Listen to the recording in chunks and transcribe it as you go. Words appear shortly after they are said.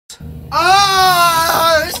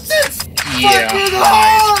Shit's fucking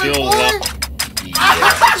hard,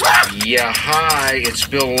 Yeah, hi, it's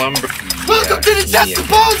Bill Lumber. Welcome to the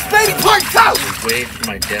chestofbones, baby, part 2! Away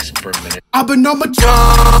from my desk for a minute. I've been on my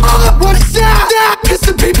job. What is that?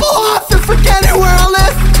 Pissing people off and forgetting where I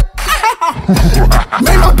live.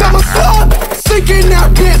 Made my bed my son, sinking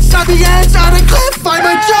that bitch on the edge of the cliff. Find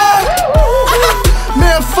my job.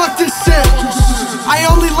 Man, fuck this shit. I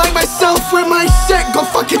only like myself when my shit go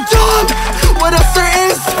fucking dumb. What else there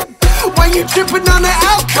is? When you tripping on the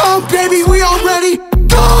outcome, baby, we already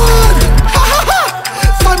done.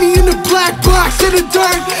 Find me in the black box in the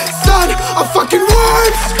dirt, son, of fucking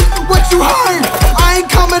words. What you heard? I ain't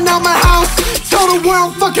coming out my house till the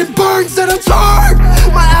world fucking burns and it's hard.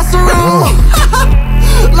 My ass around.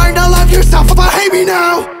 Learn to love yourself if I hate me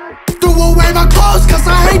now. Threw away my clothes cause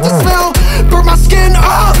I hate the smell. Burn my skin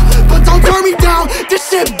up, but don't turn me down. This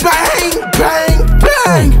shit bang, bang,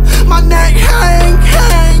 bang. My neck hang,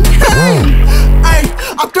 hang, hang. Ay,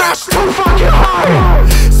 I thrash too fucking hard,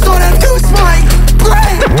 so that news might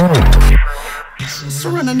break. So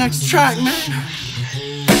run the next track, man.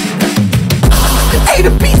 Hey,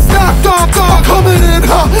 the beat's knocked off, dog, coming in,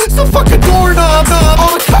 huh? So fucking doorknob,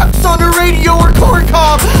 all the cops on the radio are corn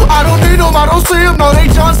cob. I don't need them, I don't see them, no, they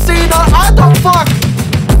John Cena. I don't fuck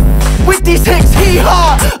with these hicks,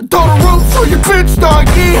 hee-haw. Throw the room for your bitch, dog,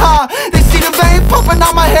 yee-haw. They see the vein pumping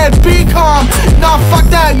on my head, be calm. Nah, fuck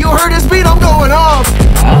that, you heard this beat, I'm going off.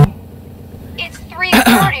 It's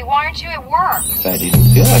 3:30, why aren't you at work? I didn't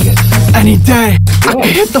feel like it. Any day, I can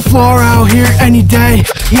hit the floor out here any day.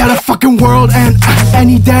 Yeah, the fucking world and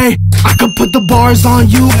any day. I could put the bars on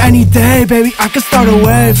you any day, baby. I could start a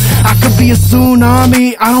wave, I could be a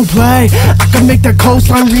tsunami, I don't play. I could make that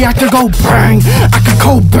coastline reactor go bang. I could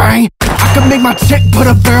cold bang. I could make my chick put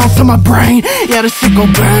a barrel to my brain. Yeah, this shit go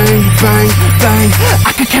bang, bang, bang.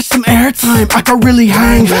 I could catch some airtime, I could really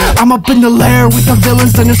hang. I'm up in the lair with the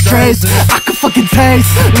villains and the strays. I could fucking taste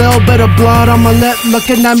little bit of blood on my lip.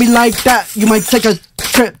 Looking at me like that, you might take a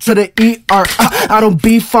trip to the ER. I don't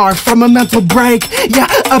be far from a mental break. Yeah,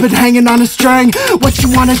 I've been hanging on a string. What you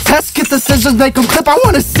wanna test? Get the scissors, make them clip. I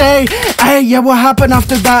wanna say, hey, yeah, what happened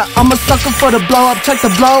after that? I'm a sucker for the blow up. Check the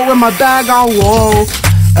blow in my bag. Oh, whoa.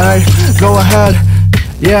 Hey, go ahead.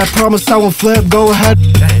 Yeah, I promise I won't flip. Go ahead.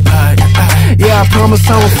 Yeah, I promise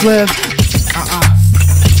I won't flip.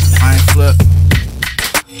 I ain't flip.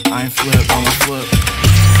 I ain't flip. I won't flip.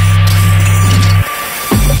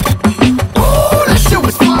 Ooh, that shit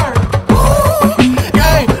was fire. Ooh,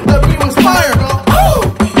 yeah, that beat was fire. Ooh,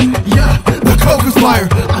 yeah, the coke was fire.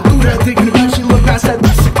 I threw that thing in the back. She looked back, said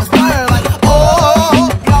that shit was fire. Like, oh,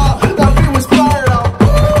 yeah, that beat was fire.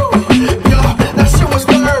 Ooh, yeah, that shit was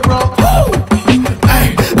fire, bro. Ooh,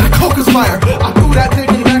 hey, that coke was fire. I threw that thing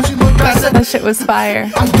in the back. She looked back, said that shit was fire.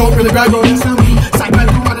 I don't really rap, bro. That's not me. Psych, man,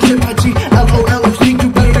 you wanna shit my G. LOL, if you do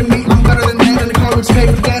better than me, I'm better than that. In the car, which paid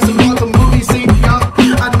for gas and bought the movie scene.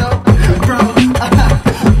 I know, bro.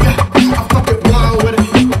 Yeah, I fucking wild with it.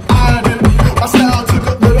 I did it. My style took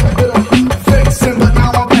a little bit of fixing, but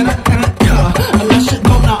now I'm in it, yeah. And that shit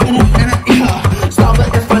go now in it, yeah. Stop it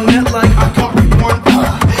if I net like I got reborn,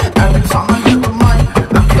 every time I hit the mic,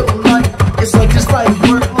 I kill a light. It's like just like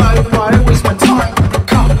work, like why waste my time? The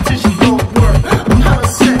competition don't work. I'm hella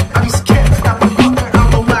sick, I be scared. Stop the fucker, I'm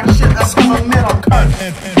the whack shit. That's how I'm in, I'm cut.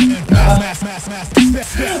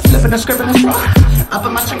 Flipping the script in the straw. I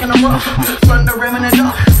put my chicken in a row. Run the rim in the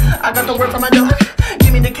door. I got the word from my dog.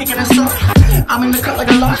 Give me the kick in the store. I'm in the cut like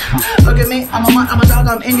a lock. Look at me, I'm a dog.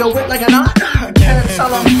 I'm in your whip like a knot. Can't tell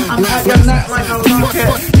them I'm at your neck like a rocket.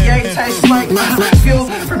 Yeah, it tastes like fuel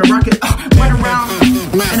from the rocket. Went around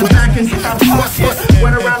in the back and hit that pocket.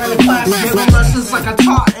 Went around in the class, gave them lessons like I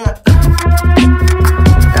taught it.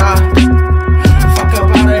 Yeah, fuck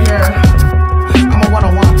up out of here. I'm a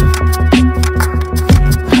one-on-one.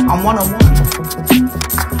 I'm one-on-one.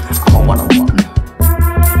 I'm a one-on-one.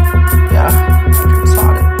 Yeah,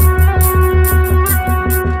 started.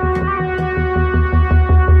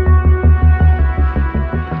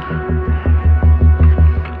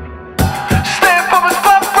 Stand for my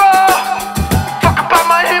spot, bro. Talk about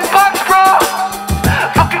my inbox, bro.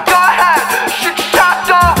 Fucking go ahead, shoot your shot,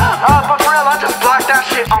 dog. But for real, I just blocked that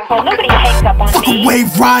shit. Well, nobody hangs up on me.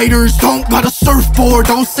 Wave riders, don't got a surfboard,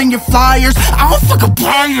 don't sing your flyers. I don't fuck up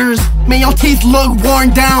pliers. Man, your teeth look worn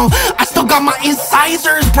down. I still got my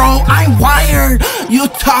incisors, bro. I'm wired. You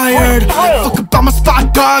tired? Fuck up on my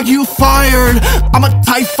spot, dog. You fired. I'm a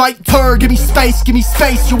tight fighter. Give me space, give me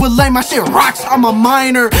space. You will lay my shit rocks. I'm a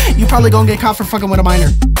minor. You probably gonna get caught for fucking with a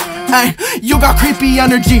minor. Hey, you got creepy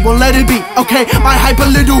energy. Well, let it be. Okay, my hype a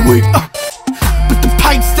little weak. But the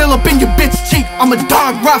pipe's still up in your bitch cheek, I'm a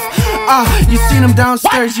dog rough. You seen him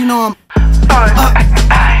downstairs, you know I'm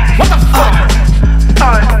what the fuck?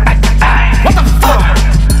 What the fuck?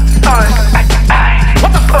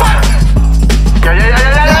 What the fuck?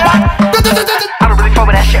 I don't really fuck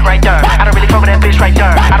with that shit right there. I don't really fuck with that bitch right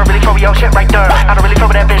there. I don't really fuck with your shit right there. I don't really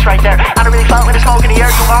fuck with that bitch right there. I don't really fuck with the smoke in the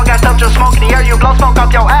air. You all got stuff just smoke in the air. You blow smoke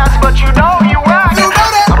up your ass, but you know you act.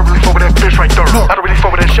 I don't really fuck with that bitch right there. I don't really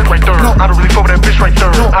fuck with that shit right there. I don't really fuck with that bitch right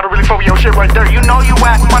there. I don't really fuck with your shit right there. You know you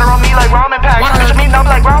act. Water on me like ramen packs. Bitch me numb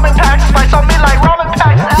like ramen packs. Spice on me like ramen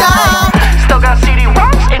packs. Still got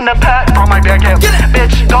CD-ROMs in the pack. On my back hip.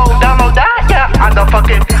 Bitch, go download that. Yeah, I'm the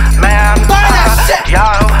fucking man. Yo,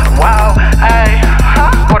 wow, hey,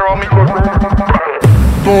 water on me.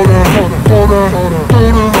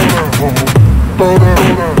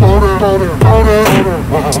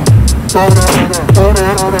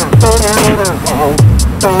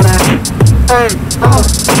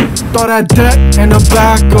 Throw that dick in the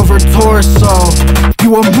back of her torso.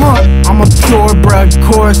 You a mutt, I'm a purebred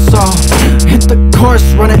corso. Hit the course,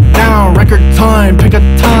 run it down, record time. Pick a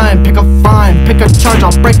time, pick a fine, pick a charge,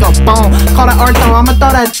 I'll break a bone. Call that art though, I'ma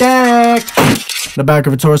throw that dick the back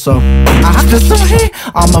of her torso. I have to say,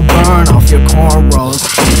 I'ma burn off your cornrows.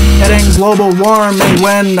 It ain't global warming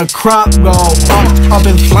when the crop go up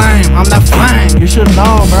in flame. I'm that flame, you should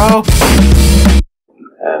know, bro.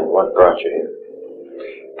 And what brought you here?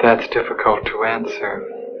 That's difficult to answer.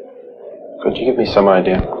 Could you give me some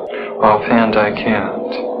idea? Offhand, I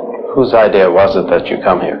can't. Whose idea was it that you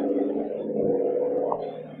come here?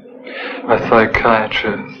 A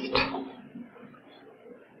psychiatrist.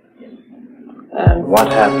 And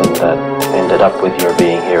what happened that ended up with your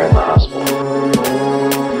being here in the hospital?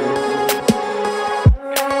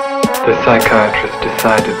 The psychiatrist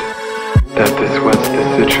decided that this was the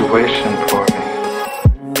situation for me.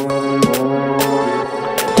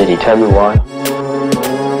 Did he tell you why?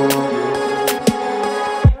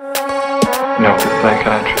 No, the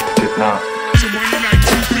psychiatrist did not. Someone like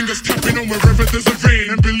 2 fingers tapping on wherever there's a vein.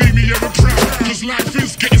 And believe me, every crowd, cause life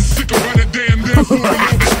is getting sicker by the day. And therefore, we'll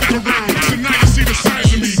always stick around. Tonight you see the size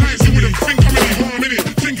of me. You wouldn't think how many harm in it.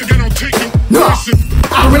 Think again, I'll take you. No,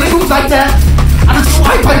 I don't really move like that. I don't do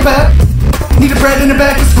hype like that. Need a bread in the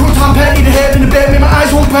back, a screw Tom Pat. Need a head in the bed, make my eyes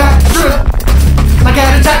won't back. Like I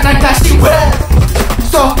had a jackknife that she wet.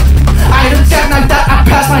 So I had a jackknife that I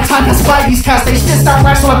passed my time to spy these cats. They shit start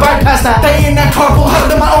right, so I bypass that. They in that carpool,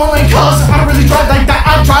 huddled in my own lane colors. I don't really drive like that.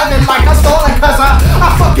 I drive it like I stole it, cause I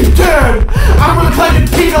fucking did. I don't really play the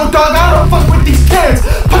pedo dog. I don't fuck with these kids.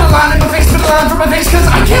 Put a line in my face, put a line through my face, cause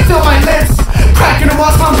I can't feel my lips. Cracking the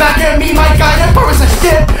walls, come back at me. My guy, that bar is a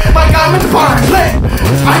shit. My guy with the bar is lit.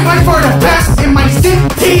 I fight for the best in my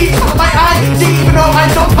city. My ID, even though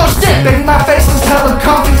I don't post shit. Baby, my face is hella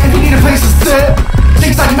comfy if you need a place to sit.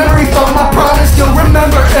 Things like memory foam, I promise you'll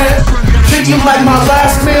remember it. Treat you like my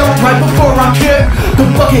last meal, right before I kick the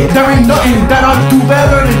bucket. There ain't nothing that I'll do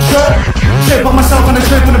better than trip. Shit, put myself on a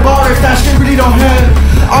trip in the bar if that shit really don't hit.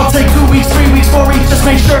 I'll take 2 weeks, 3 weeks, 4 weeks, just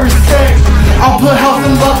make sure it's sick. I'll put health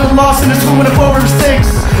and love and loss in a 2 and a 4 and a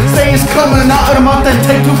 6. Say it's coming out of the month and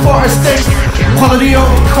take 2, 4 or 6. Quality over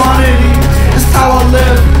quantity, it's how I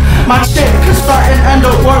live. My shit can start and end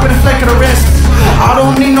a war with a flick of the wrist. I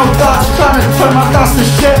don't need no thoughts, trying to turn my thoughts to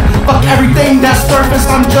shit. Fuck everything that's surface,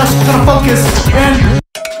 I'm just gonna focus in.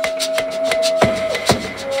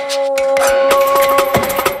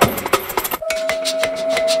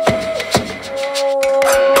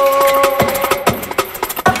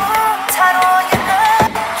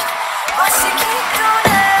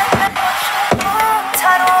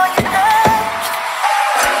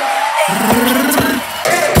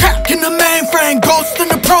 Ghost in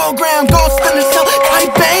the program, ghost in the show. I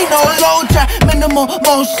ain't no low jack, minimal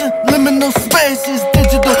motion, liminal spaces,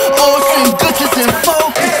 digital ocean, glitches and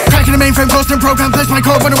focus. Cracking the mainframe, ghost in program, place my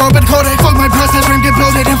code when I roll, but code it. Fuck my process, rim get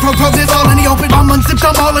builded, info probes, it's all in the open. I'm unzipped,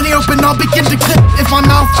 I'm all in the open. I'll begin to clip if my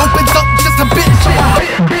mouth opens up just a bit.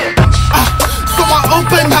 So I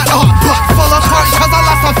open that up, full of heart, cause I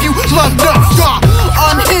lost a few love notes.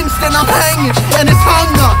 Unhinged and I'm hanging, and it's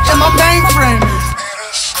hung up in my mainframe.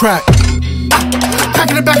 Crack.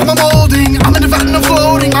 Cracking the back of my molding, I'm in the vat and I'm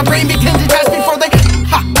floating. My brain became detached before they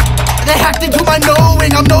hacked into my knowing.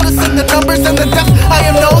 I'm noticing the numbers and the depth. I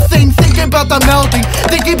am no thing, thinking about the melting,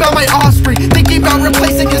 thinking about my offspring, thinking about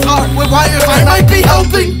replacing his heart with wires. I might be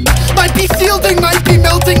helping, might be shielding, might be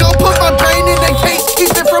melting. I'll put my brain in a case, keep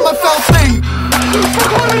it from a felt thing.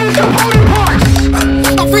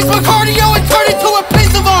 I'll freeze my cardio and turn it to a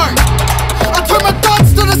piece of art. I'll turn my thoughts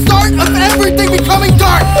to the start of everything becoming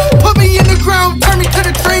dark. Put me in the ground, turn me to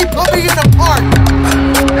the tree, put me in the park.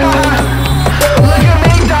 Look at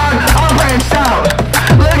me, dog, I'm brand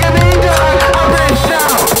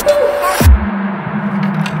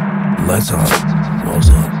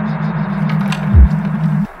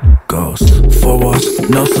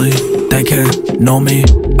closely, they can't know me.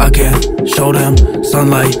 I can't show them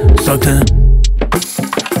sunlight sucked in.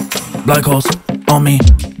 Black holes on me,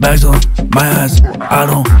 bags on my ass. I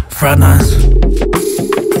don't fraternize.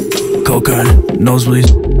 Cocaine,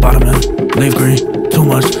 nosebleeds, bottoming, leaf green. Too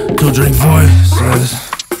much to drink. Voices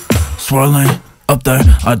swirling up there.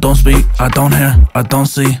 I don't speak, I don't hear, I don't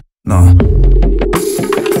see. No.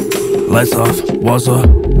 Lights off, walls up,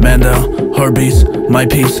 man down, heartbeats, my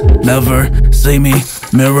peace. Never see me,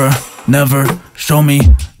 mirror, never show me.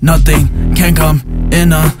 Nothing can come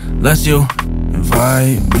in unless you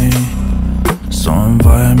invite me. So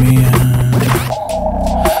invite me in.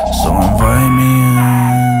 So invite me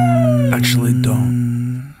in. Actually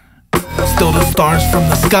don't. Still the stars from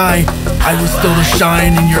the sky. I was still to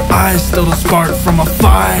shine in your eyes. Still the spark from a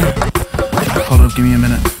fire. Hold up, give me a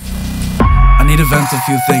minute. I need to vent a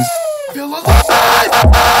few things. Feel alive!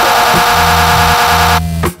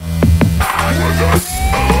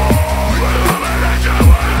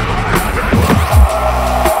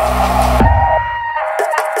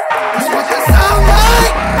 What does it sound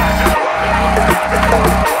like?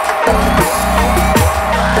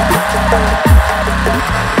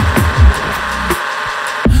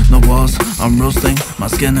 No walls, I'm roasting. My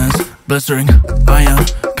skin is blistering. I am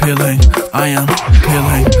peeling. I am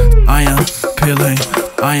peeling. I am peeling.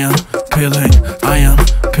 I am peeling. I am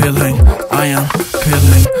peeling. I am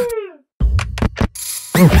peeling.